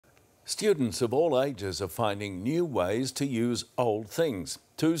Students of all ages are finding new ways to use old things.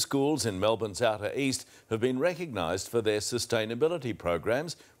 Two schools in Melbourne's outer east have been recognised for their sustainability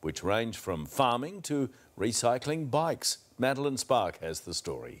programs, which range from farming to recycling bikes. Madeline Spark has the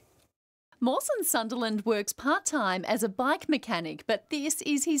story. Mawson Sunderland works part-time as a bike mechanic, but this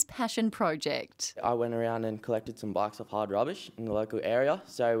is his passion project. I went around and collected some bikes off hard rubbish in the local area.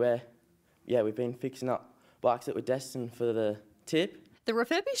 So we've been fixing up bikes that were destined for the tip. The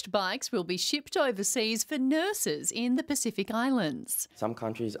refurbished bikes will be shipped overseas for nurses in the Pacific Islands. Some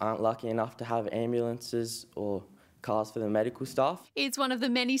countries aren't lucky enough to have ambulances or cars for the medical staff. It's one of the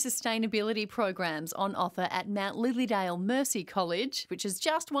many sustainability programs on offer at Mount Lilydale Mercy College, which has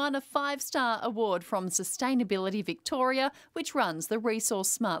just won a 5-star award from Sustainability Victoria, which runs the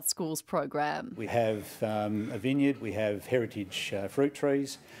ResourceSmart Schools program. We have a vineyard, we have heritage fruit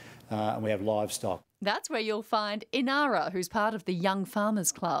trees, and we have livestock. That's where you'll find Inara, who's part of the Young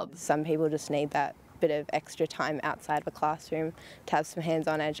Farmers Club. Some people just need that bit of extra time outside of a classroom to have some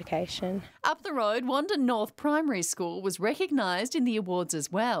hands-on education. Up the road, Wandon North Primary School was recognised in the awards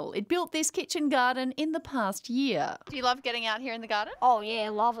as well. It built this kitchen garden in the past year. Do you love getting out here in the garden? Oh yeah,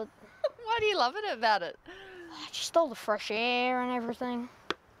 love it. Why do you love it about it? Just all the fresh air and everything.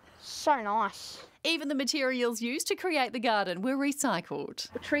 So nice. Even the materials used to create the garden were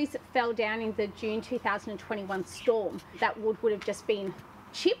recycled. The trees that fell down in the June 2021 storm, that wood would have just been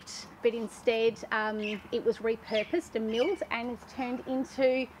chipped, but instead it was repurposed and milled and it's turned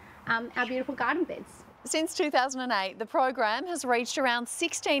into our beautiful garden beds. Since 2008, the program has reached around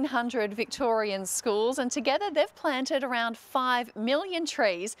 1,600 Victorian schools, and together they've planted around 5 million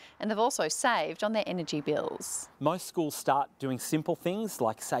trees, and they've also saved on their energy bills. Most schools start doing simple things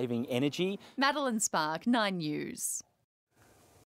like saving energy. Madeline Spark, 9 News.